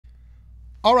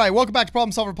All right, welcome back to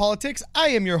Problem Solver Politics. I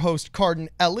am your host, Cardin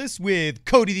Ellis, with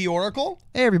Cody the Oracle.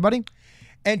 Hey, everybody.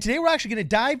 And today we're actually going to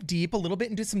dive deep a little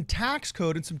bit into some tax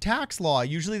code and some tax law.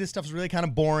 Usually this stuff is really kind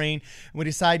of boring, and we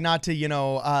decide not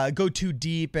to, go too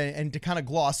deep and to kind of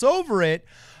gloss over it.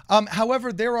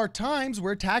 However, there are times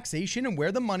where taxation and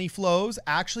where the money flows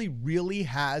actually really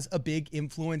has a big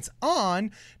influence on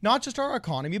not just our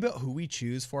economy, but who we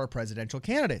choose for our presidential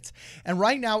candidates. And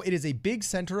right now it is a big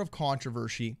center of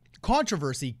controversy.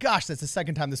 Gosh, that's the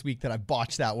second time this week that I've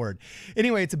botched that word.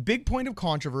 Anyway, it's a big point of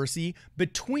controversy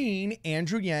between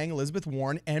Andrew Yang, Elizabeth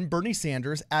Warren, and Bernie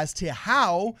Sanders as to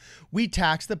how we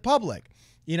tax the public.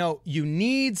 You know, you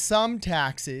need some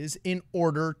taxes in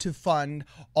order to fund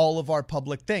all of our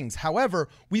public things. However,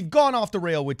 we've gone off the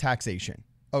rail with taxation.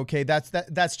 Okay,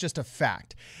 that's just a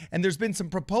fact. And there's been some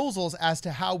proposals as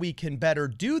to how we can better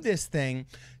do this thing.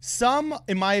 Some,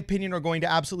 in my opinion, are going to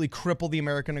absolutely cripple the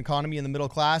American economy and the middle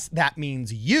class. That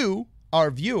means you, our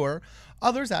viewer.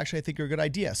 Others, actually, I think are a good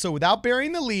idea. So without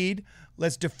burying the lead,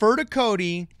 let's defer to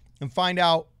Cody and find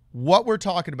out what we're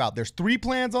talking about. There's 3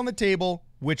 plans on the table.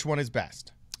 Which one is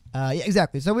best? Yeah,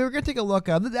 exactly. So we were going to take a look.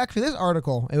 Actually, this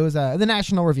article, it was the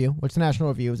National Review, which the National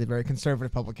Review is a very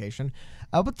conservative publication.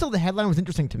 But still, the headline was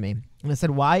interesting to me. And it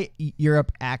said, why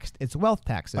Europe axed its wealth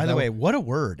taxes. By the way, what a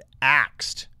word.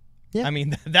 Axed. Yeah. I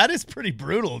mean, that is pretty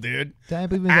brutal, dude.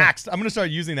 Axed. I'm going to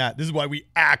start using that. This is why we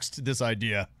axed this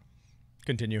idea.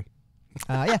 Continue.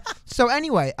 Yeah. So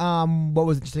anyway, what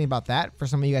was interesting about that, for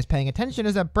some of you guys paying attention,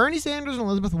 is that Bernie Sanders and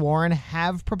Elizabeth Warren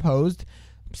have proposed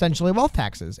essentially wealth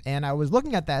taxes. And I was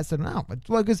looking at that and said, no,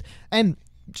 well, because, and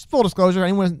just full disclosure,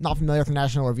 anyone not familiar with the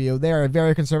National Review, they are a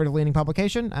very conservative leaning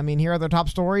publication. I mean, here are their top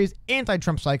stories: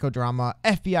 anti-Trump psychodrama,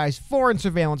 FBI's foreign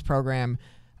surveillance program,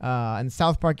 and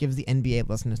South Park gives the NBA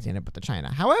lesson to stand up with the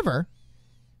China. However,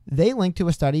 they link to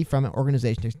a study from an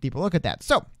organization to take a deeper look at that.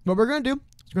 So what we're going to do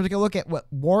is we're going to take a look at what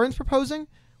Warren's proposing,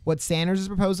 what Sanders is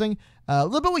proposing, a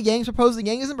little bit what Yang's proposing.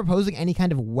 Yang isn't proposing any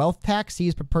kind of wealth tax.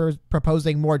 He's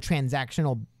proposing more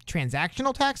transactional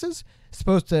taxes as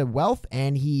opposed to wealth,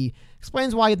 and he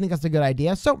explains why he thinks that's a good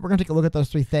idea. So we're going to take a look at those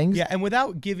 3 things. Yeah, and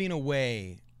without giving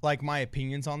away like my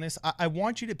opinions on this, I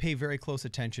want you to pay very close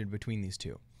attention between these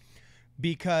two,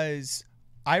 because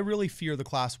I really fear the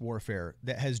class warfare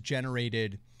that has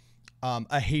generated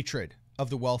a hatred of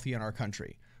the wealthy in our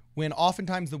country, when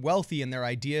oftentimes the wealthy and their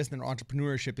ideas and their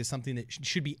entrepreneurship is something that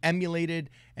should be emulated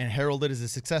and heralded as a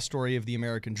success story of the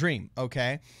American dream,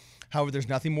 okay? However, there's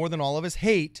nothing more than all of us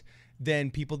hate than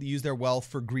people that use their wealth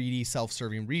for greedy,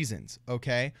 self-serving reasons,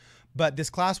 okay? But this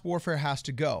class warfare has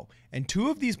to go. And 2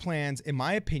 of these plans, in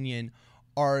my opinion,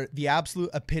 are the absolute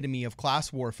epitome of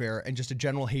class warfare and just a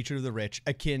general hatred of the rich,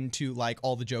 akin to like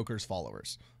all the Joker's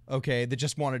followers, okay? That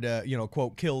just wanted to,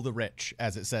 quote, kill the rich,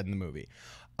 as it said in the movie.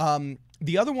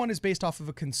 The other one is based off of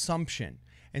a consumption,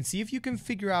 and see if you can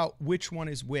figure out which one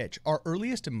is which. Our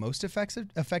earliest and most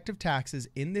effective taxes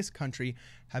in this country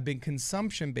have been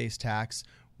consumption-based tax,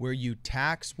 where you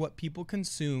tax what people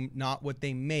consume, not what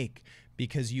they make,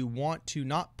 because you want to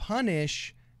not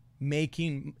punish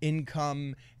making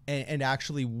income and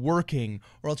actually working,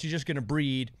 or else you're just going to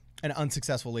breed an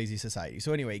unsuccessful, lazy society.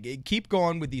 So anyway, keep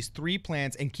going with these 3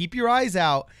 plans and keep your eyes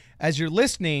out as you're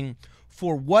listening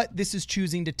for what this is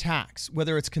choosing to tax,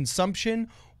 whether it's consumption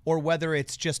or whether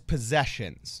it's just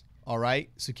possessions. All right?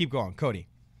 So keep going. Cody.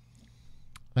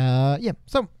 Yeah.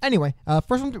 So anyway,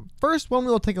 first one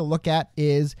we'll take a look at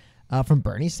is from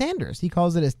Bernie Sanders. He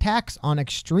calls it his tax on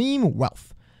extreme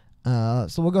wealth.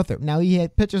 So we'll go through. Now he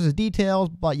had pictures of details,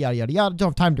 but yada, yada, yada. Don't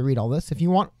have time to read all this. If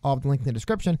you want, I'll have the link in the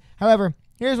description. However,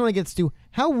 here's when it gets to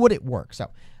how would it work. So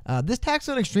this tax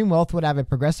on extreme wealth would have a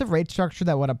progressive rate structure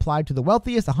that would apply to the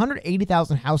wealthiest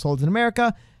 180,000 households in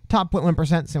America. Top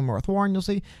 0.1%, similar with Warren, you'll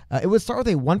see. It would start with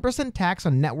a 1% tax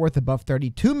on net worth above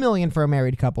 $32 million for a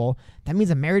married couple. That means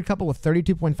a married couple with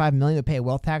 $32.5 million would pay a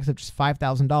wealth tax of just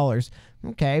 $5,000.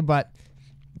 Okay, but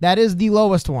that is the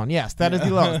lowest one. Yes, that is the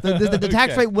lowest. The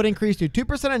tax rate would increase to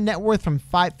 2% on net worth from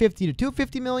 $550 to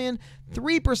 $250 million,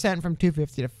 3% from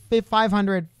 $250 to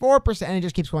 $500, 4%, and it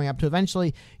just keeps going up to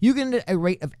eventually you get a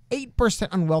rate of 8%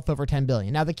 on wealth over $10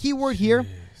 billion. Now, the key word here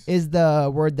is the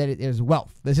word that it is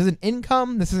wealth. This isn't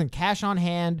income. This isn't cash on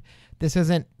hand. This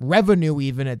isn't revenue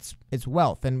even. It's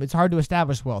wealth, and it's hard to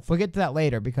establish wealth. We'll get to that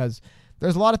later because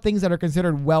there's a lot of things that are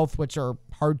considered wealth which are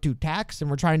hard to tax, and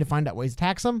we're trying to find out ways to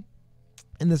tax them.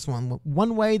 In this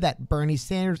one way that Bernie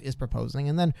Sanders is proposing,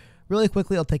 and then really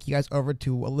quickly I'll take you guys over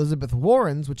to Elizabeth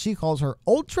Warren's, which she calls her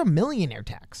ultra millionaire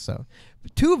tax. So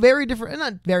 2 very different,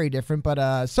 not very different,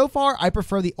 but so far I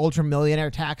prefer the ultra millionaire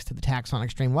tax to the tax on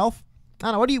extreme wealth.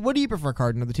 I don't know. What do you prefer,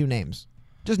 Cardin, of the 2 names?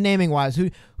 Just naming wise, who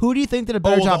do you think did a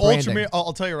better job the branding?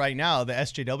 I'll tell you right now, the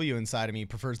SJW inside of me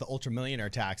prefers the ultra millionaire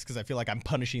tax because I feel like I'm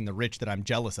punishing the rich that I'm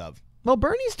jealous of. Well,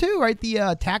 Bernie's too, right?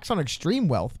 The tax on extreme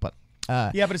wealth, but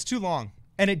yeah, but it's too long,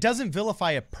 and it doesn't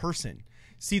vilify a person.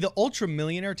 See, the ultra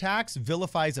millionaire tax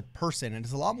vilifies a person, and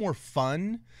it's a lot more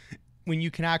fun when you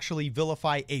can actually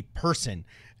vilify a person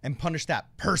and punish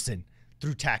that person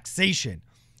through taxation.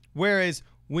 Whereas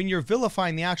when you're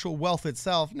vilifying the actual wealth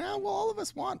itself, now, well, all of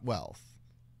us want wealth.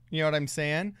 You know what I'm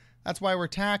saying? That's why we're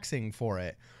taxing for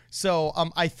it. So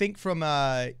I think from,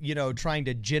 trying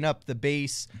to gin up the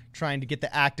base, trying to get the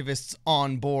activists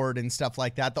on board and stuff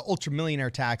like that, the ultra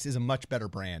millionaire tax is a much better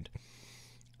brand.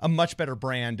 A much better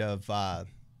brand of,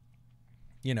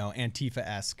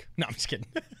 Antifa-esque. No, I'm just kidding.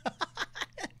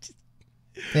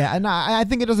 Yeah, and I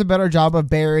think it does a better job of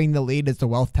burying the lead as the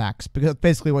wealth tax, because that's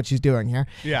basically what she's doing here.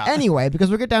 Yeah. Anyway, because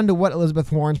we'll get down to what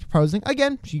Elizabeth Warren's proposing.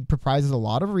 Again, she provides a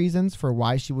lot of reasons for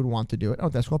why she would want to do it. Oh,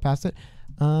 let's go past it.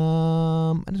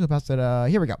 I just go past it.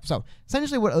 Here we go. So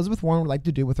essentially what Elizabeth Warren would like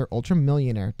to do with her ultra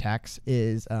millionaire tax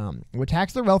is would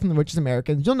tax the wealth of the richest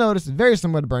Americans. You'll notice it's very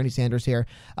similar to Bernie Sanders here.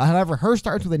 However, hers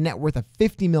starts with a net worth of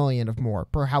 $50 million or more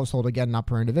per household, again, not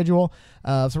per individual.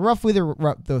 So roughly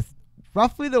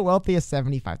the wealthiest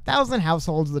 75,000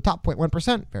 households, the top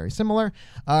 0.1%, very similar.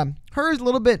 Hers a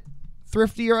little bit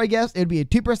thriftier, I guess. It would be a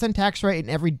 2% tax rate on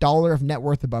every dollar of net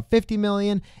worth above $50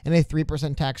 million and a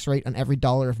 3% tax rate on every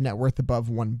dollar of net worth above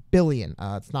 $1 billion.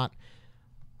 It's not.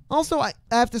 Also, I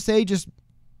have to say, I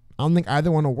don't think either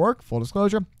one will work, full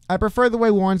disclosure. I prefer the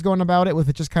way Warren's going about it with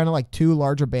it just kind of like two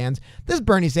larger bands. This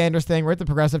Bernie Sanders thing, right? The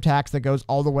progressive tax that goes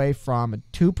all the way from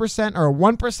 2% or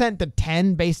 1% to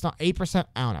 10 based on 8%.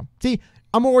 I don't know. See,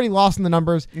 I'm already lost in the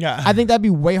numbers. Yeah. I think that'd be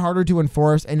way harder to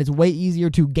enforce, and it's way easier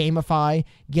to gamify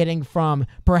getting from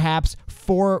perhaps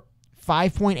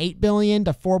 5.8 billion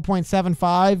to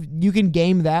 4.75. You can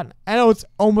game that. I know it's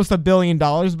almost $1 billion,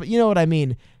 but you know what I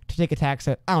mean. To take a tax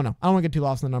hit. I don't know. I don't want to get too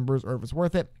lost in the numbers or if it's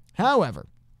worth it. However,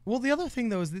 well, the other thing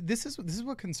though is that this is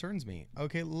what concerns me.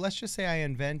 Okay, let's just say I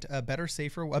invent a better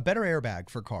airbag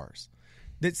for cars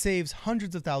that saves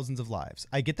hundreds of thousands of lives.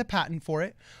 I get the patent for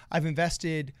it. I've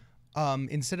invested.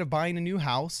 Instead of buying a new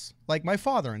house, like my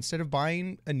father, instead of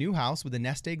buying a new house with a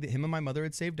nest egg that him and my mother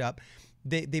had saved up,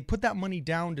 they put that money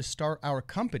down to start our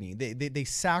company. They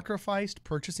sacrificed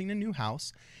purchasing a new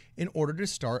house in order to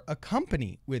start a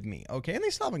company with me. Okay. And they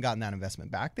still haven't gotten that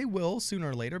investment back. They will sooner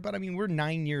or later, but I mean, we're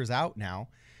 9 years out now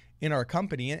in our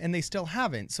company and they still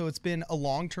haven't. So it's been a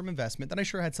long-term investment that I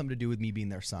sure had something to do with me being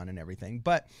their son and everything.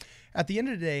 But at the end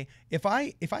of the day, if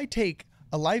I take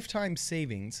a lifetime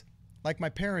savings like my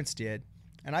parents did,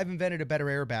 and I've invented a better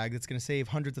airbag that's going to save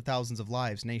hundreds of thousands of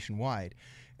lives nationwide,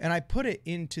 and I put it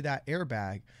into that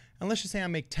airbag, and let's just say I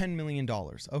make $10 million.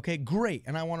 Okay, great,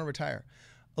 and I want to retire.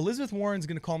 Elizabeth Warren's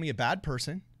going to call me a bad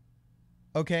person,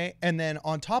 okay? And then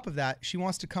on top of that, she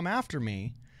wants to come after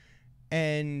me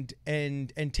and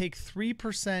take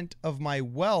 3% of my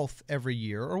wealth every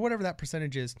year, or whatever that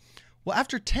percentage is. Well,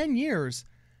 after 10 years,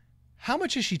 how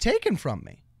much has she taken from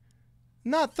me?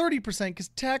 Not 30%, because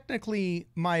technically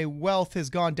my wealth has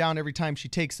gone down every time she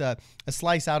takes a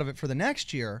slice out of it for the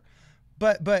next year.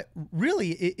 But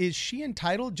really, is she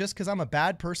entitled, just because I'm a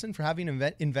bad person for having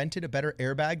invented a better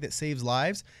airbag that saves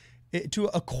lives, to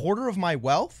a quarter of my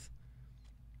wealth?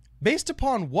 Based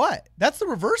upon what? That's the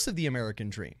reverse of the American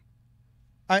dream.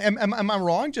 Am I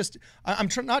wrong? I'm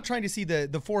not trying to see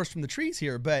the forest from the trees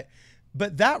here, but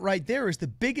that right there is the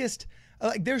biggest.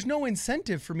 There's no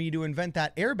incentive for me to invent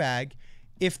that airbag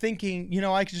if thinking,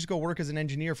 I could just go work as an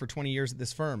engineer for 20 years at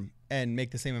this firm and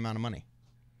make the same amount of money.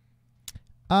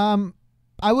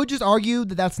 I would just argue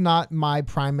that that's not my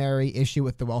primary issue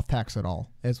with the wealth tax at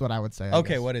all, is what I would say.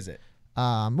 Okay, what is it?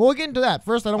 We'll get into that.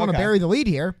 First, I don't want to bury the lead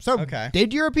here. So,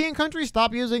 Did European countries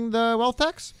stop using the wealth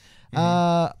tax?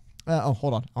 Mm-hmm.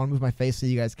 Hold on. I want to move my face so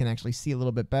you guys can actually see a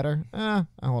little bit better.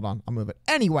 Hold on. I'll move it.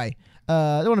 Anyway,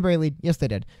 I don't want to bury the lead. Yes, they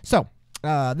did. So,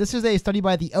 this is a study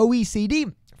by the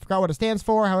OECD. Forgot what it stands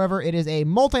for. However, it is a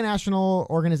multinational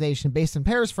organization based in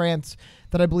Paris, France,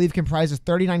 that I believe comprises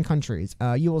 39 countries.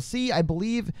 You will see, I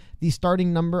believe, the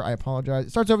starting number. I apologize. It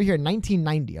starts over here in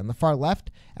 1990 on the far left.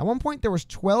 At one point, there was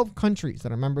 12 countries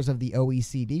that are members of the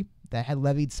OECD that had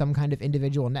levied some kind of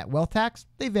individual net wealth tax.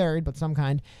 They varied, but some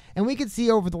kind. And we could see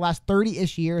over the last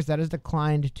 30-ish years that has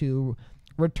declined to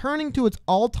returning to its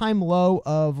all-time low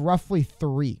of roughly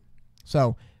 3.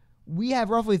 So we have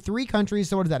roughly 3 countries.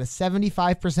 So what is that? A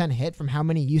 75% hit from how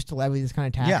many used to levy this kind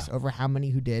of tax over how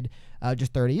many who did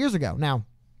just 30 years ago. Now,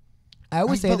 I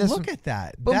always say this. Look at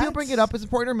that. But when people bring it up, it's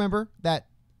important to remember that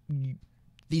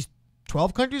these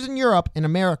 12 countries in Europe and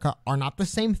America are not the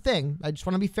same thing. I just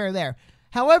want to be fair there.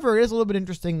 However, it is a little bit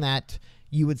interesting that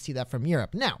you would see that from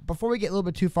Europe. Now, before we get a little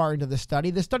bit too far into the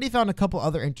study found a couple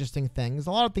other interesting things,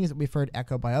 a lot of things that we've heard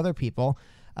echoed by other people.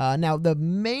 Now, the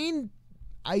main,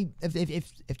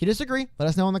 if you disagree, let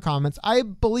us know in the comments. I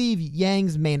believe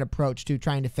Yang's main approach to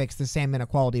trying to fix the same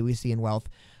inequality we see in wealth,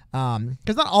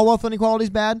 because not all wealth inequality is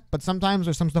bad, but sometimes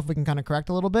there's some stuff we can kind of correct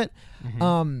a little bit.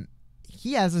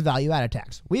 He has his value-added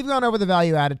tax. We've gone over the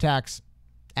value-added tax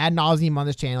ad nauseum on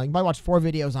this channel. You can probably watch 4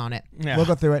 videos on it. Yeah. We'll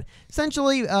go through it.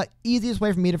 Essentially, easiest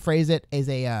way for me to phrase it is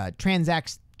a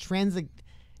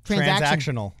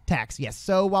transactional tax. Yes.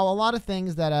 So while a lot of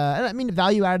things that, I mean,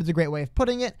 value added is a great way of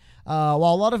putting it.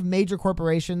 While a lot of major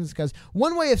corporations, because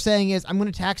one way of saying is I'm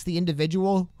going to tax the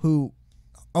individual who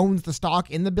owns the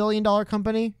stock in the billion-dollar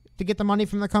company to get the money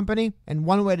from the company. And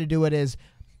one way to do it is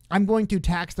I'm going to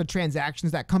tax the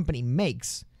transactions that company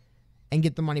makes and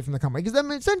get the money from the company. Because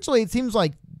then essentially it seems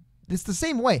like it's the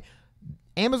same way.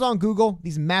 Amazon, Google,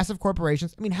 these massive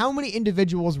corporations. I mean, how many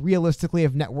individuals realistically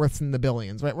have net worths in the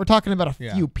billions, right? We're talking about a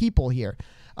few people here.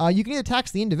 You can either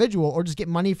tax the individual or just get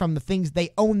money from the things they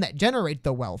own that generate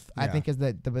the wealth, I think is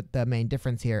the main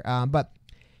difference here. But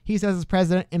he says as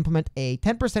president, implement a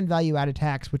 10% value-added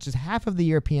tax, which is half of the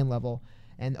European level.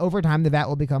 And over time, the VAT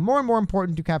will become more and more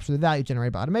important to capture the value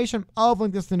generated by automation. I'll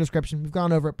link this in the description. We've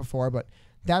gone over it before, but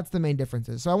that's the main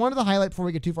differences. So I wanted to highlight before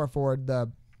we get too far forward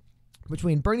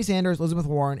between Bernie Sanders, Elizabeth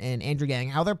Warren, and Andrew Yang,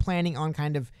 how they're planning on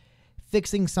kind of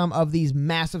fixing some of these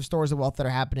massive stores of wealth that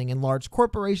are happening in large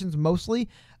corporations mostly.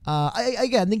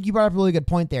 I think you brought up a really good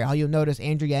point there, how you'll notice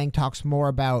Andrew Yang talks more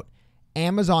about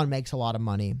Amazon makes a lot of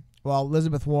money, while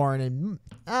Elizabeth Warren, and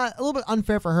a little bit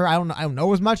unfair for her, I don't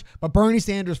know as much, but Bernie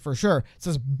Sanders for sure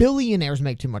says billionaires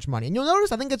make too much money. And you'll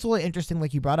notice, I think it's really interesting,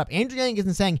 like you brought up, Andrew Yang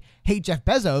isn't saying, hey, Jeff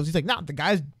Bezos. He's like, no, the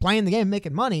guy's playing the game,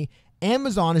 making money.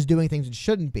 Amazon is doing things it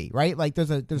shouldn't be, right? Like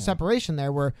there's a separation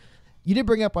there where you did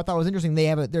bring up what I thought was interesting.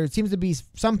 There seems to be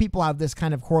some people have this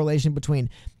kind of correlation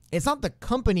between it's not the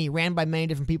company ran by many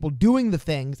different people doing the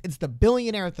things, it's the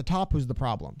billionaire at the top who's the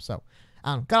problem. So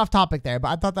I don't know, got off topic there, but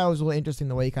I thought that was really interesting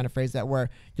the way you kind of phrased that, where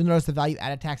you'll notice the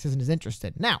value-added tax isn't as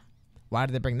interested. Now, why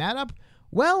did they bring that up?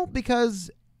 Well, because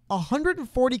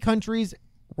 140 countries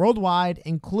worldwide,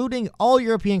 including all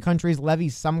European countries, levy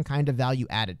some kind of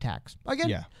value-added tax.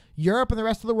 Again, Europe and the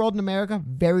rest of the world and America,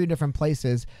 very different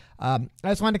places. I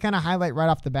just wanted to kind of highlight right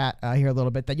off the bat here a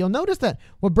little bit that you'll notice that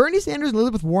what Bernie Sanders and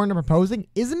Elizabeth Warren are proposing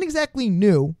isn't exactly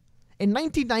new. In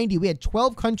 1990, we had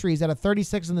 12 countries out of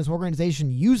 36 in this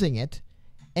organization using it.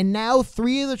 And now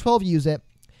 3 of the 12 use it.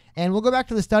 And we'll go back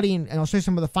to the study and I'll show you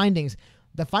some of the findings.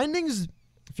 The findings,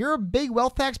 if you're a big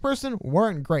wealth tax person,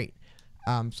 weren't great.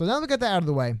 So now we got that out of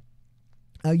the way.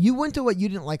 You went to what you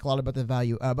didn't like a lot about the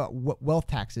value, about what wealth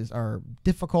taxes are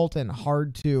difficult and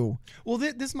hard to. Well,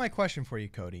 this is my question for you,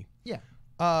 Cody.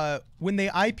 Yeah. When they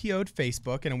IPO'd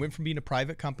Facebook and it went from being a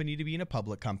private company to being a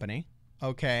public company,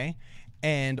 okay,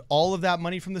 and all of that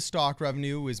money from the stock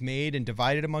revenue was made and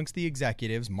divided amongst the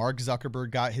executives. Mark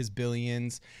Zuckerberg got his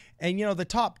billions. And, you know, the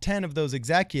top 10 of those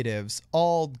executives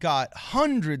all got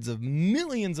hundreds of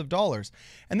millions of dollars.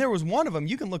 And there was one of them,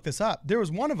 you can look this up. There was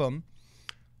one of them,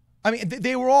 I mean,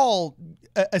 they were all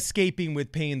escaping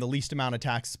with paying the least amount of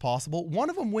taxes possible. One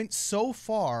of them went so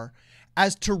far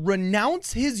as to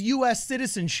renounce his U.S.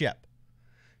 citizenship.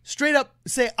 Straight up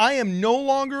say, I am no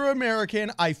longer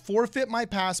American. I forfeit my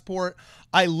passport.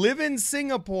 I live in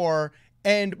Singapore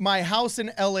and my house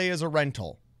in LA is a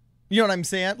rental. You know what I'm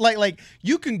saying? Like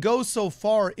you can go so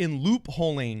far in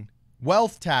loopholing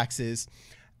wealth taxes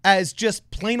as just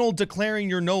plain old declaring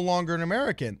you're no longer an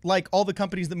American, like all the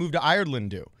companies that move to Ireland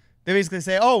do. They basically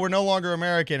say, oh, we're no longer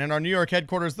American and our New York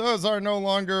headquarters, those are no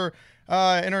longer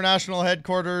international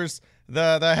headquarters.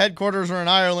 The headquarters are in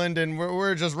Ireland and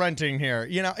we're just renting here.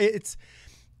 You know, it's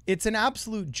an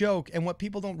absolute joke. And what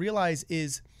people don't realize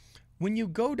is when you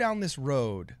go down this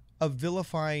road of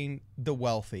vilifying the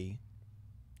wealthy,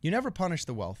 you never punish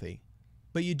the wealthy,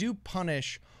 but you do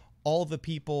punish all the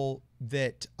people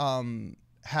that all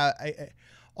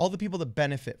the people that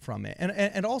benefit from it.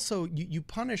 And also you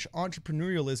punish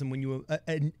entrepreneurialism when you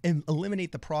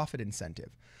eliminate the profit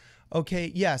incentive.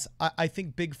 Okay, yes, I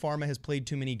think Big Pharma has played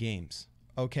too many games,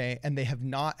 okay? And they have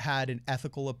not had an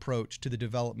ethical approach to the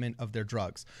development of their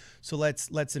drugs. So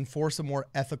let's enforce a more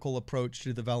ethical approach to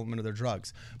the development of their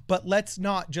drugs. But let's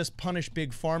not just punish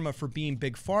Big Pharma for being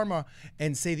Big Pharma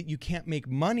and say that you can't make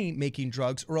money making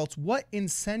drugs, or else what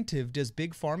incentive does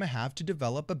Big Pharma have to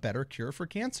develop a better cure for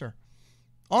cancer?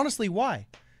 Honestly, why?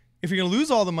 If you're going to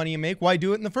lose all the money you make, why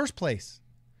do it in the first place?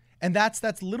 And that's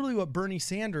literally what Bernie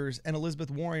Sanders and Elizabeth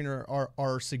Warren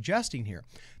are suggesting here.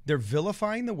 They're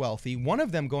vilifying the wealthy, one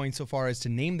of them going so far as to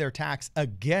name their tax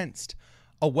against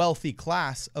a wealthy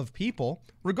class of people,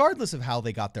 regardless of how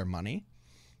they got their money.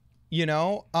 You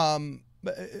know,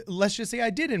 let's just say I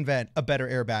did invent a better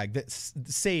airbag that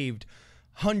saved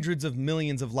hundreds of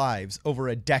millions of lives over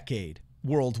a decade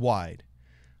worldwide.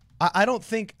 I don't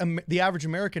think the average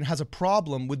American has a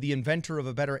problem with the inventor of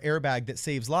a better airbag that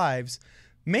saves lives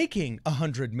making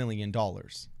 $100 million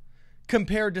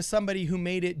compared to somebody who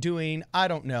made it doing, I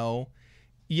don't know,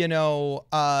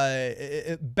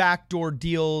 backdoor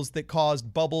deals that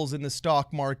caused bubbles in the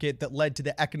stock market that led to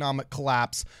the economic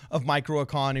collapse of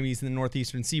microeconomies in the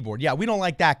northeastern seaboard. Yeah, we don't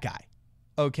like that guy.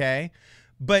 Okay.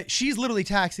 But she's literally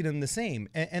taxing them the same.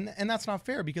 And that's not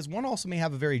fair, because one also may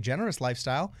have a very generous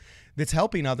lifestyle that's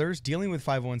helping others, dealing with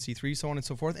 501c3, so on and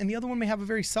so forth. And the other one may have a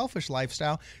very selfish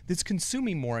lifestyle that's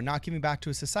consuming more and not giving back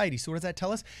to a society. So what does that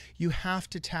tell us? You have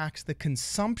to tax the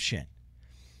consumption.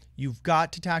 You've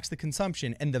got to tax the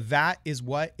consumption. And the VAT is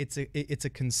what? It's a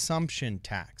consumption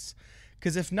tax.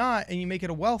 Because if not, and you make it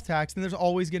a wealth tax, then there's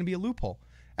always going to be a loophole.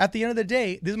 At the end of the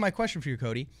day, this is my question for you,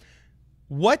 Cody.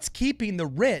 What's keeping the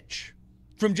rich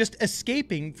from just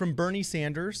escaping from Bernie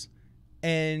Sanders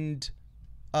and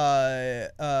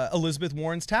Elizabeth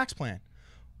Warren's tax plan?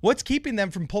 What's keeping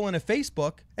them from pulling a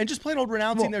Facebook and just plain old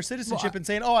renouncing their citizenship and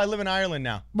saying, oh, I live in Ireland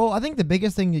now? Well, I think the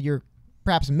biggest thing that you're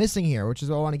perhaps missing here, which is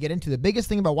what I want to get into, the biggest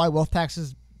thing about why wealth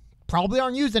taxes probably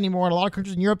aren't used anymore in a lot of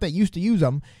countries in Europe that used to use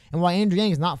them, and why Andrew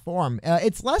Yang is not for them,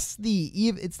 it's less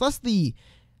the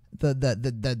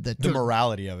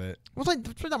morality of it. Well,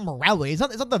 it's not morality. It's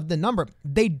not the number.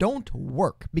 They don't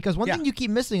work, because one thing you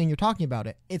keep missing, and you're talking about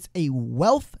it, it's a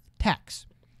wealth tax.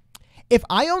 If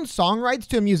I own song rights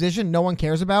to a musician no one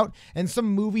cares about, and some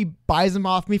movie buys them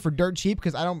off me for dirt cheap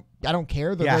because I don't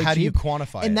care, they're very how cheap, do you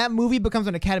quantify and it? that movie becomes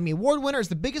an Academy Award winner, it's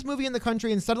the biggest movie in the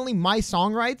country, and suddenly my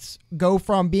song rights go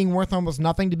from being worth almost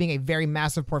nothing to being a very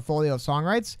massive portfolio of song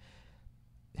rights.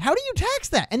 How do you tax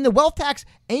that? And the wealth tax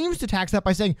aims to tax that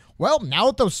by saying, well, now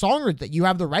that those song rights that you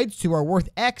have the rights to are worth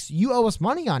X, you owe us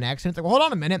money on X. And it's like, well, hold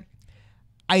on a minute.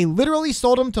 I literally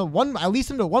sold them to I leased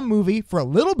them to one movie for a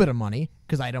little bit of money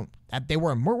because they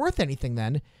weren't worth anything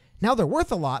then. Now they're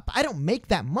worth a lot, but I don't make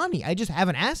that money. I just have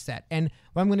an asset. And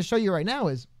what I'm going to show you right now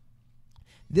is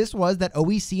this was that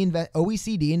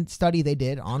OECD study they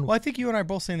did on. Well, I think you and I are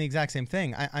both saying the exact same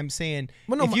thing. I'm saying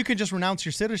if you can just renounce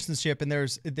your citizenship and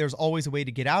there's always a way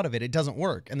to get out of it, it doesn't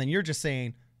work. And then you're just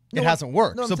saying it hasn't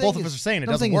worked. So both of us are saying it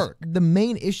doesn't work. The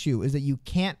main issue is that you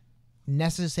can't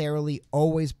necessarily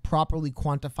always properly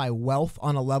quantify wealth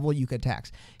on a level you could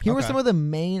tax. Here were some of the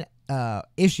main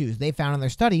issues they found in their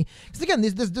study. Because again,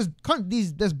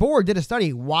 this board did a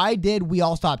study. Why did we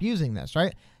all stop using this,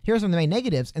 right? Here are some of the main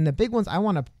negatives. And the big ones I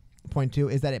want to point to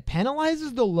is that it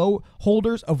penalizes the low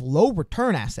holders of low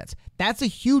return assets. That's a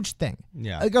huge thing.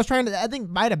 Yeah. I think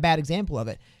I had a bad example of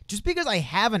it. Just because I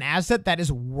have an asset that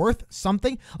is worth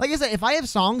something, like I said, if I have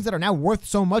songs that are now worth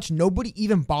so much, nobody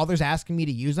even bothers asking me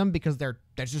to use them because there's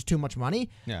just too much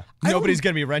money. Yeah. Nobody's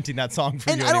going to be renting that song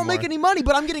from you anymore. And I don't make any money,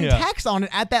 but I'm getting taxed on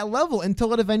it at that level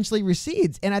until it eventually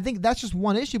recedes. And I think that's just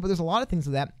one issue, but there's a lot of things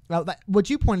to that. What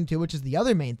you pointed to, which is the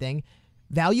other main thing,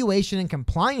 valuation and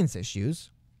compliance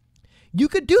issues. You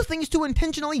could do things to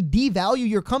intentionally devalue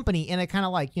your company, and it kind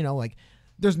of like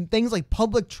there's things like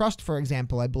public trust, for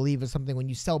example, I believe is something when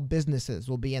you sell businesses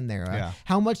will be in there.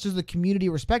 How much does the community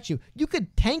respect you? You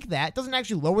could tank that. It doesn't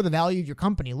actually lower the value of your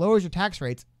company, lowers your tax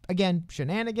rates. Again,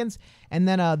 shenanigans. And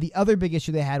then the other big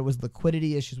issue they had was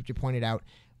liquidity issues, which you pointed out.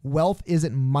 Wealth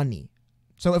isn't money.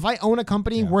 So if I own a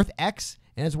company worth X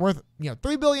and it's worth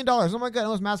 $3 billion, oh my God, I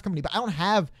own this massive company, but I don't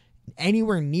have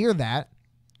anywhere near that,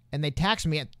 and they tax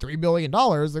me at $3 billion,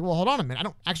 like, well, hold on a minute. I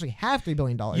don't actually have $3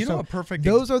 billion.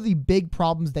 Those are the big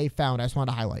problems they found. I just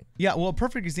wanted to highlight. Yeah, well, a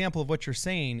perfect example of what you're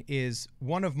saying is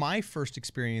one of my first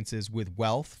experiences with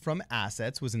wealth from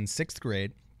assets was in 6th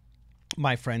grade.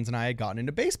 My friends and I had gotten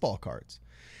into baseball cards.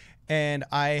 And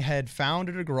I had found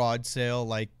at a garage sale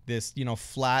like this,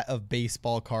 flat of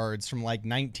baseball cards from like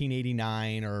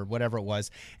 1989 or whatever it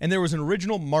was. And there was an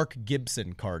original Mark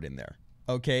Gibson card in there.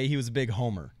 Okay, he was a big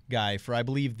homer guy for, I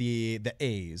believe, the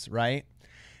A's, right?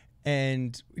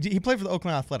 And he played for the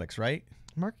Oakland Athletics, right?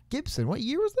 Mark Gibson. What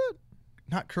year was that?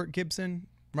 Not Kirk Gibson.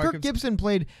 Kirk Gibson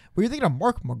played. Were you thinking of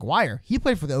Mark McGwire? He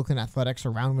played for the Oakland Athletics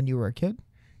around when you were a kid.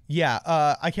 Yeah,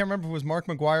 I can't remember if it was Mark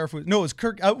McGwire. It was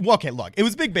Kirk. Okay, look, it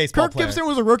was a big baseball player. Kirk Gibson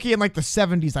was a rookie in like the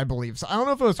 70s, I believe. So I don't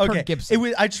know if it was Kirk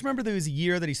Gibson. I just remember there was a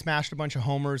year that he smashed a bunch of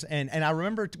homers, and I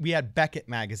remember we had Beckett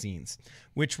magazines,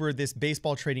 which were this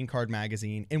baseball trading card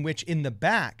magazine, in which in the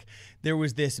back there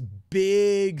was this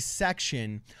big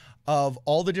section of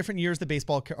all the different years the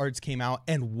baseball cards came out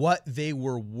and what they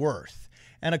were worth.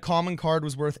 And a common card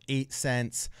was worth 8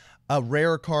 cents. A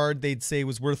rare card they'd say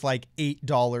was worth like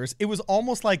 $8. It was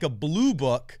almost like a blue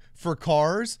book for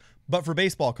cars, but for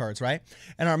baseball cards, right?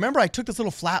 And I remember I took this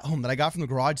little flat home that I got from the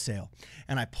garage sale,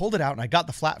 and I pulled it out, and I got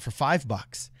the flat for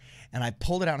 $5. And I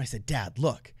pulled it out, and I said, Dad,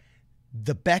 look,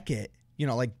 the Beckett,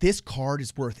 like this card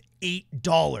is worth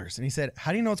 $8. And he said,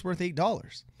 how do you know it's worth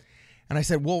 $8? And I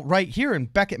said, well, right here in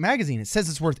Beckett magazine, it says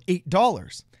it's worth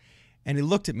 $8. And he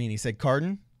looked at me and he said,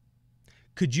 Carden,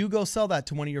 could you go sell that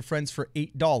to one of your friends for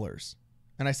 $8?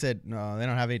 And I said, no, they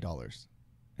don't have $8. And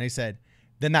he said,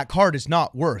 then that card is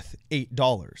not worth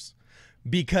 $8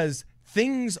 because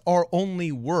things are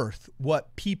only worth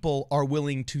what people are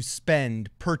willing to spend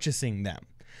purchasing them.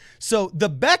 So the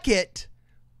Beckett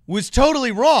was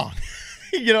totally wrong.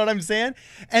 You know what I'm saying?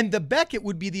 And the Beckett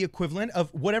would be the equivalent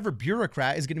of whatever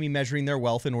bureaucrat is going to be measuring their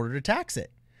wealth in order to tax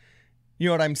it. You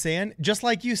know what I'm saying? Just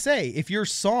like you say, if your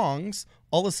songs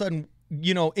all of a sudden,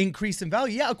 increase in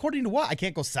value, yeah, according to what? I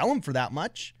can't go sell them for that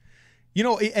much.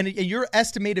 And your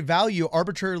estimated value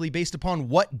arbitrarily based upon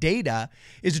what data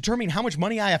is determining how much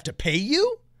money I have to pay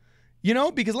you?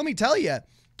 Because let me tell you,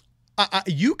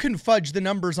 you can fudge the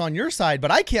numbers on your side,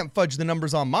 but I can't fudge the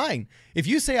numbers on mine. If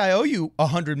you say I owe you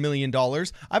 $100 million,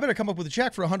 I better come up with a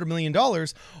check for $100 million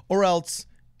or else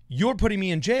you're putting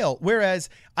me in jail. Whereas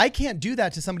I can't do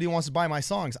that to somebody who wants to buy my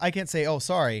songs. I can't say, oh,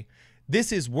 sorry,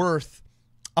 this is worth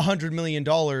 $100 million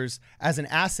as an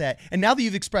asset. And now that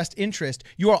you've expressed interest,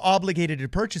 you are obligated to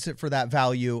purchase it for that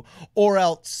value or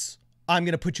else I'm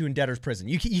going to put you in debtor's prison.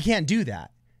 You can't do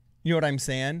that. You know what I'm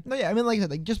saying? No, yeah. I mean, like I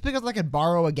said, just because I could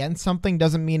borrow against something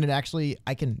doesn't mean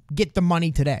I can get the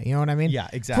money today. You know what I mean? Yeah,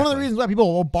 exactly. It's one of the reasons why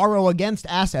people will borrow against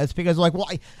assets because they're like, well,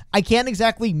 I can't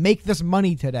exactly make this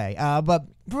money today. But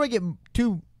before I get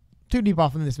too deep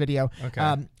off in this video, okay.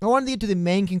 I wanted to get to the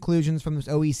main conclusions from this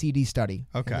OECD study.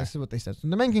 Okay. And this is what they said. So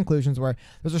the main conclusions were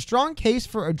there's a strong case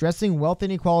for addressing wealth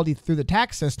inequality through the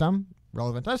tax system,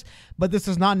 relevant to us, but this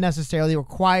does not necessarily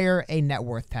require a net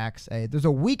worth tax. There's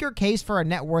a weaker case for a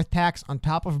net worth tax on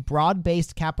top of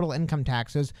broad-based capital income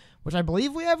taxes, which I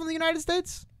believe we have in the United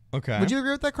States. Okay. Would you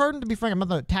agree with that, Carden? To be frank, I'm not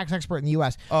the tax expert in the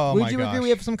U.S. Oh, Would you agree we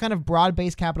have some kind of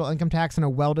broad-based capital income tax and a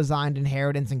well-designed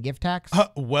inheritance and gift tax?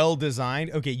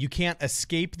 Well-designed? Okay, you can't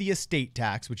escape the estate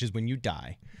tax, which is when you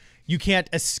die. You can't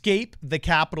escape the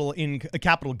capital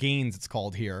gains, it's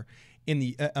called here, in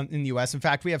the U.S. In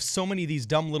fact, we have so many of these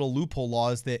dumb little loophole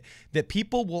laws that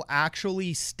people will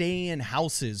actually stay in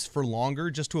houses for longer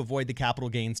just to avoid the capital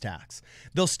gains tax.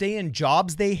 They'll stay in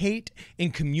jobs they hate,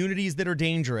 in communities that are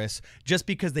dangerous, just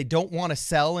because they don't want to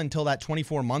sell until that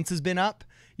 24 months has been up.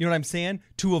 You know what I'm saying?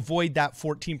 To avoid that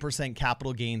 14%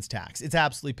 capital gains tax. It's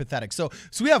absolutely pathetic. So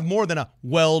we have more than a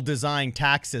well-designed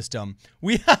tax system.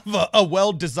 We have a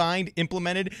well-designed,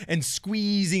 implemented, and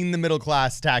squeezing the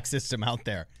middle-class tax system out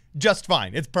there. Just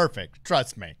fine. It's perfect.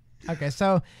 Trust me. Okay,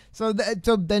 so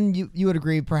then you would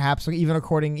agree, perhaps, even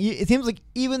it seems like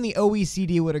even the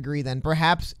OECD would agree then,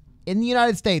 perhaps in the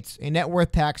United States, a net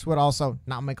worth tax would also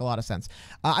not make a lot of sense.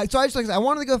 I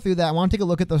wanted to go through that. I want to take a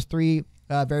look at those three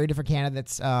very different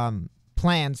candidates'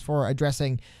 plans for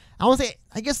addressing. I want to say,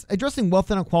 I guess addressing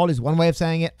wealth inequality is one way of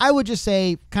saying it. I would just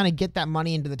say kind of get that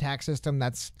money into the tax system.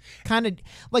 That's kind of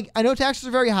like, I know taxes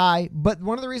are very high, but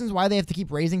one of the reasons why they have to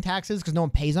keep raising taxes is because no one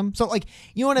pays them. So like,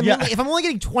 you know what I mean? Yeah. Like, if I'm only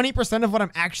getting 20% of what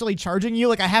I'm actually charging you,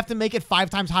 like I have to make it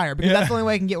 5 times higher because that's the only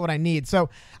way I can get what I need.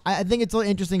 So I think it's really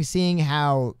interesting seeing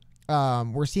how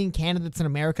we're seeing candidates in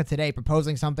America today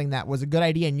proposing something that was a good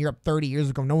idea in Europe 30 years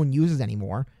ago no one uses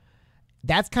anymore.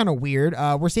 That's kind of weird.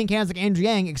 We're seeing candidates like Andrew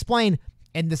Yang explain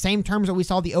in the same terms that we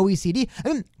saw the OECD. I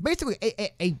mean, basically,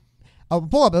 I'll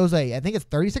pull up. I think it's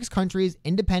 36 countries,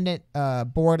 independent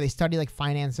board. They study like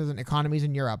finances and economies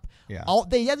in Europe. Yeah.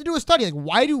 They had to do a study. Like,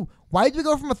 why do we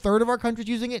go from a third of our countries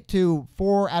using it to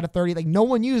 4 out of 30? Like, no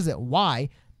one uses it. Why?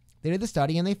 They did the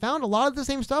study and they found a lot of the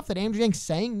same stuff that Andrew Yang's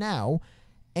saying now.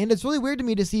 And it's really weird to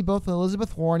me to see both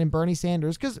Elizabeth Warren and Bernie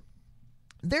Sanders because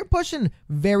they're pushing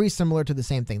very similar to the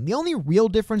same thing. The only real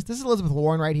difference, this is Elizabeth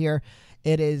Warren right here.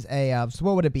 It is so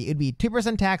what would it be? It'd be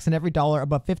 2% tax on every dollar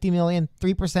above 50 million,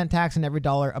 3% tax on every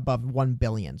dollar above 1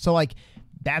 billion. So like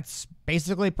that's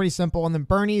basically pretty simple. And then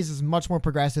Bernie's is much more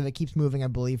progressive. It keeps moving, I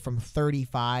believe, from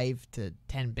 35 to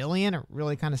 10 billion. It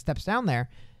really kind of steps down there.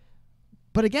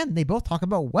 But again, they both talk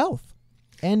about wealth.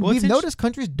 And we've noticed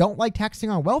countries don't like taxing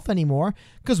on wealth anymore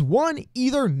because one,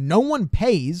 either no one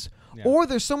pays or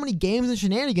there's so many games and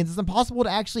shenanigans, it's impossible to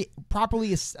actually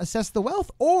properly assess the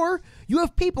wealth. Or you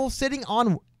have people sitting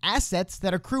on assets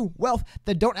that accrue wealth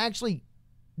that don't actually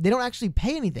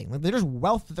pay anything. Like they're just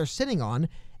wealth that they're sitting on,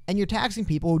 and you're taxing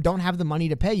people who don't have the money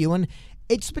to pay you. And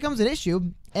it just becomes an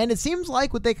issue. And it seems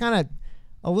like what they kind of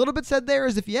a little bit said there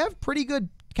is if you have pretty good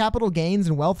capital gains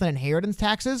and wealth and inheritance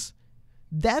taxes,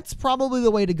 that's probably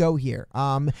the way to go here.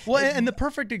 Well, and the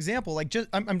perfect example, like,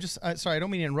 I'm just sorry, I don't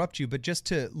mean to interrupt you, but just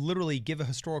to literally give a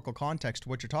historical context to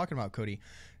what you're talking about, Cody.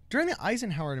 During the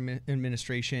Eisenhower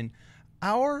administration,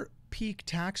 our peak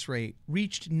tax rate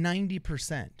reached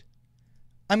 90%.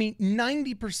 I mean,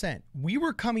 90%. We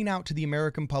were coming out to the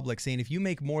American public saying, if you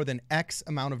make more than X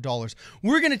amount of dollars,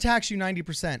 we're going to tax you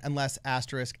 90% unless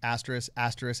asterisk, asterisk,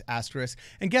 asterisk, asterisk.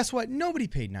 And guess what? Nobody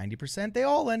paid 90%. They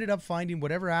all ended up finding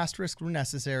whatever asterisks were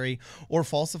necessary or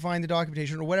falsifying the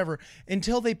documentation or whatever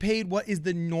until they paid what is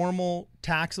the normal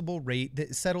taxable rate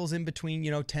that settles in between,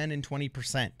 10 and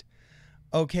 20%.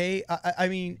 Okay. I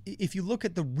mean, if you look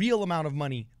at the real amount of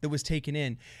money that was taken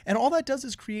in, and all that does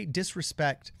is create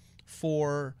disrespect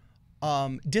for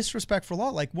law.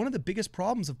 Like, one of the biggest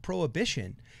problems of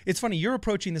prohibition, it's funny, you're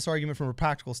approaching this argument from a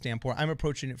practical standpoint, I'm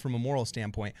approaching it from a moral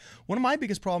standpoint. One of my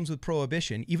biggest problems with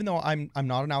prohibition, even though I'm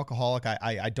not an alcoholic,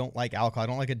 I don't like alcohol, I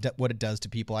don't like what it does to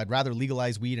people, I'd rather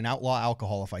legalize weed and outlaw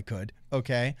alcohol if I could,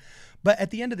 okay? But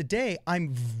at the end of the day,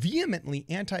 I'm vehemently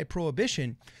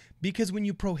anti-prohibition, because when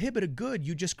you prohibit a good,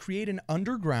 you just create an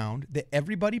underground that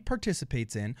everybody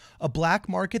participates in, a black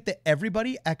market that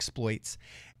everybody exploits.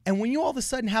 And when you all of a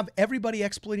sudden have everybody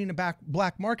exploiting a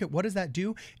black market, what does that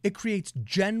do? It creates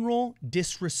general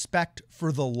disrespect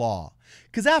for the law.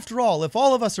 Because after all, if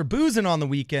all of us are boozing on the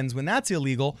weekends when that's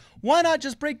illegal, why not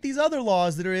just break these other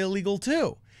laws that are illegal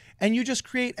too? And you just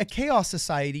create a chaos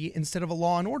society instead of a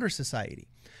law and order society.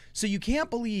 So you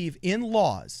can't believe in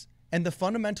laws and the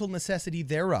fundamental necessity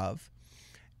thereof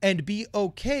and be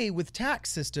okay with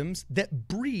tax systems that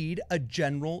breed a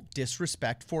general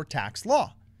disrespect for tax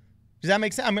law. Does that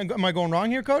make sense? Am I going wrong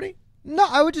here, Cody? No,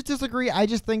 I would just disagree. I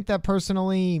just think that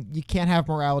personally, you can't have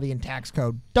morality in tax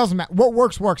code. Doesn't matter. What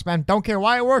works, man. Don't care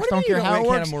why it works. Don't care how it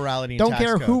works. Have morality in don't tax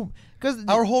care code? who. Because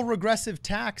our whole regressive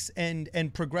tax and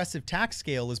progressive tax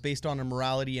scale is based on a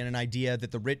morality and an idea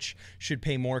that the rich should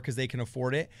pay more because they can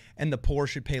afford it, and the poor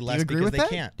should pay less because they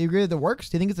can't. Do you agree that it works?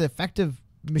 Do you think it's an effective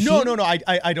machine? No.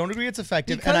 I don't agree it's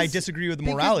effective, and I disagree with the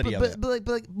morality of it.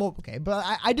 But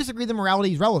I disagree the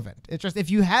morality is relevant. It's just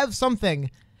if you have something,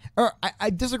 or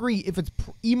I disagree if it's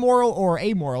immoral or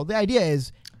amoral. The idea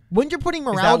is when you're putting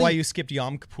morality. Is that why you skipped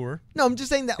Yom Kippur? No, I'm just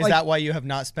saying that. Is that why you have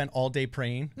not spent all day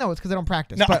praying? No, it's because I don't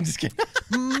practice. No, I'm just kidding.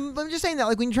 I'm just saying that,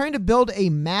 like, when you're trying to build a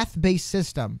math-based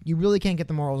system, you really can't get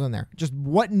the morals in there. Just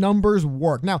what numbers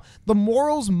work. Now, the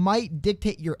morals might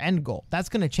dictate your end goal. That's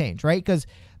going to change, right?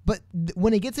 But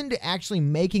when it gets into actually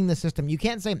making the system, you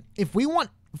can't say, if we want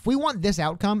this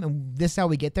outcome and this is how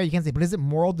we get there, you can't say, but is it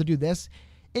moral to do this?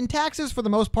 In taxes, for the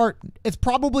most part, it's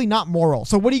probably not moral.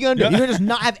 So what are you going to do? You're going to just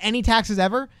not have any taxes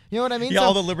ever? You know what I mean? Yeah,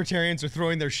 all the libertarians are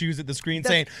throwing their shoes at the screen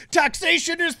saying,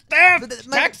 taxation is theft!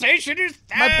 Taxation is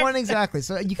theft! My point exactly.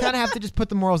 So you kind of have to just put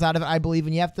the morals out of it, I believe,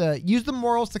 and you have to use the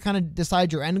morals to kind of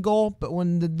decide your end goal. But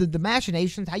when the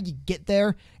machinations, how you get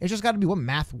there, it's just got to be what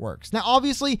math works. Now,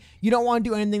 obviously, you don't want to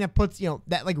do anything that puts,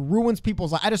 that like ruins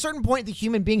people's life. At a certain point, the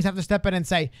human beings have to step in and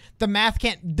say, the math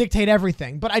can't dictate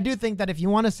everything. But I do think that if you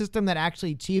want a system that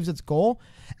actually achieves its goal,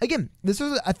 again, this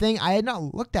is a thing I had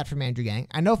not looked at from Andrew Yang.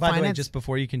 I know By the way, just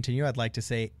before you continue, I'd like to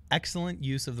say excellent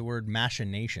use of the word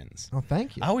machinations. Oh,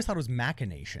 thank you. I always thought it was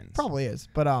machinations. Probably is,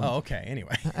 but Oh, okay.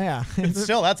 Anyway. Yeah.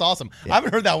 Still, that's awesome. Yeah. I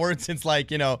haven't heard that word since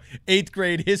 8th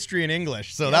grade history and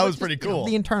English. So that was pretty cool.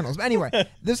 The internals. But anyway,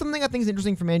 there's something I think is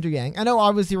interesting from Andrew Yang. I know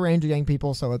obviously we're Andrew Yang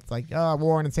people, so it's like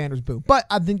Warren and Sanders, boo. But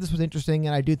I think this was interesting,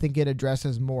 and I do think it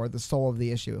addresses more the soul of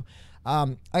the issue.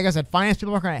 Like I said, finance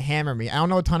people are going to hammer me. I don't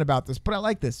know a ton about this, but I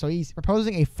like this. So he's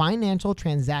proposing a financial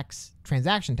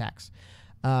transaction tax.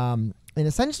 And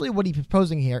essentially what he's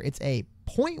proposing here, it's a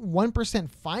 0.1%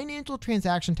 financial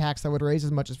transaction tax that would raise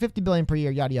as much as $50 billion per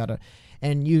year, yada, yada,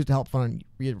 and used to help fund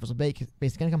universal basic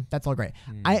income. That's all great.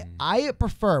 I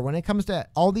prefer, when it comes to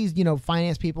all these,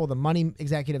 finance people, the money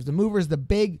executives, the movers, the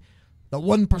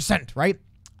 1%, right?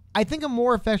 I think a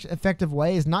more effective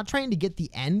way is not trying to get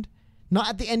the end. Not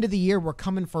at the end of the year, we're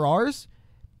coming for ours.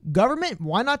 Government,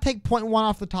 why not take 0.1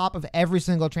 off the top of every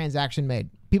single transaction made?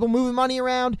 People moving money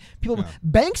around.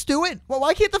 Banks do it. Well,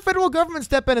 why can't the federal government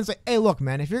step in and say, hey, look,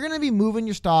 man, if you're going to be moving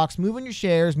your stocks, moving your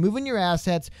shares, moving your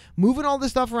assets, moving all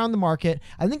this stuff around the market.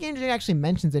 I think Andrew actually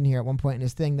mentions in here at one point in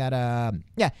his thing that,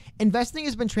 investing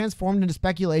has been transformed into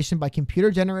speculation by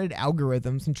computer-generated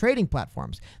algorithms and trading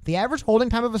platforms. The average holding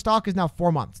time of a stock is now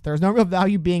 4 months. There's no real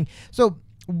value being... So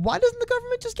why doesn't the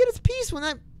government just get its piece when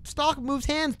that stock moves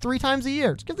hands 3 times a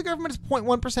year? Just give the government its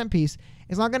 0.1% piece.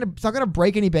 It's not gonna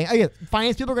break any bank. Again,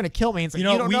 finance people are gonna kill me and say, you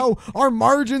don't know our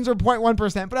margins are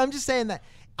 0.1%. But I'm just saying that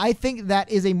I think that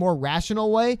is a more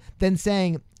rational way than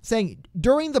saying saying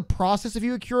during the process of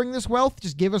you accruing this wealth,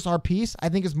 just give us our piece, I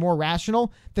think is more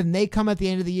rational than they come at the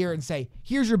end of the year and say,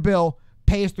 here's your bill,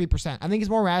 pay us 3%. I think it's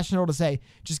more rational to say,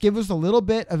 just give us a little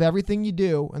bit of everything you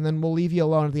do, and then we'll leave you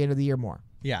alone at the end of the year more.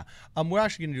 Yeah. We're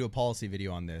actually going to do a policy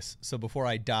video on this. So before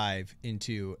I dive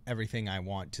into everything I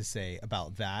want to say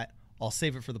about that, I'll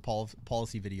save it for the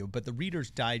policy video. But the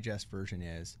Reader's Digest version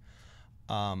is,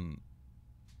 I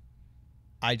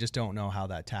just don't know how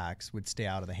that tax would stay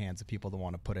out of the hands of people that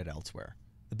want to put it elsewhere.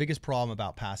 The biggest problem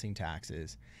about passing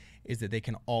taxes is that they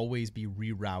can always be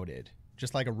rerouted.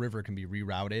 Just like a river can be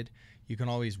rerouted, you can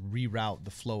always reroute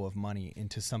the flow of money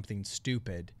into something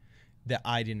stupid that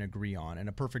I didn't agree on. And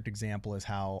a perfect example is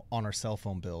how on our cell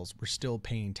phone bills, we're still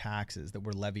paying taxes that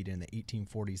were levied in the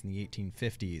 1840s and the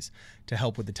 1850s to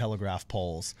help with the telegraph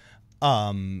poles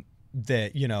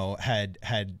that, you know, had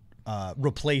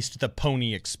replaced the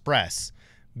Pony Express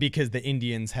because the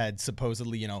Indians had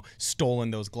supposedly, you know,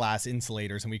 stolen those glass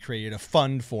insulators, and we created a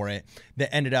fund for it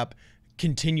that ended up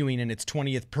continuing in its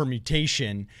 20th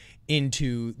permutation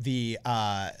into the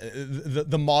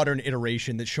modern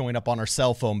iteration that's showing up on our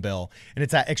cell phone bill. And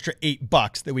it's that extra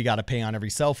 $8 that we got to pay on every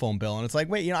cell phone bill. And it's like,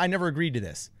 wait, you know, I never agreed to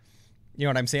this. You know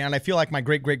what I'm saying? And I feel like my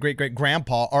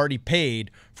great-great-great-great-grandpa already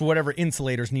paid for whatever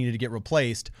insulators needed to get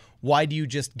replaced. Why do you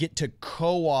just get to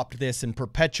co-opt this and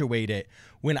perpetuate it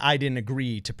when I didn't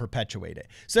agree to perpetuate it?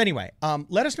 So anyway,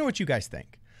 let us know what you guys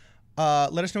think.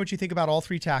 Let us know what you think about all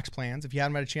 3 tax plans. If you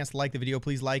haven't had a chance to like the video,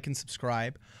 please like and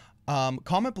subscribe.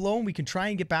 Comment below and we can try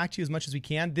and get back to you as much as we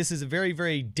can. This is a very,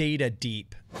 very data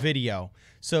deep video.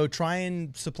 So try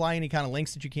and supply any kind of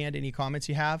links that you can to any comments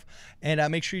you have. And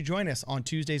make sure you join us on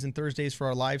Tuesdays and Thursdays for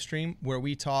our live stream where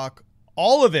we talk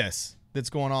all of this that's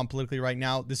going on politically right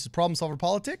now. This is Problem Solver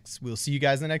Politics. We'll see you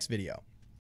guys in the next video.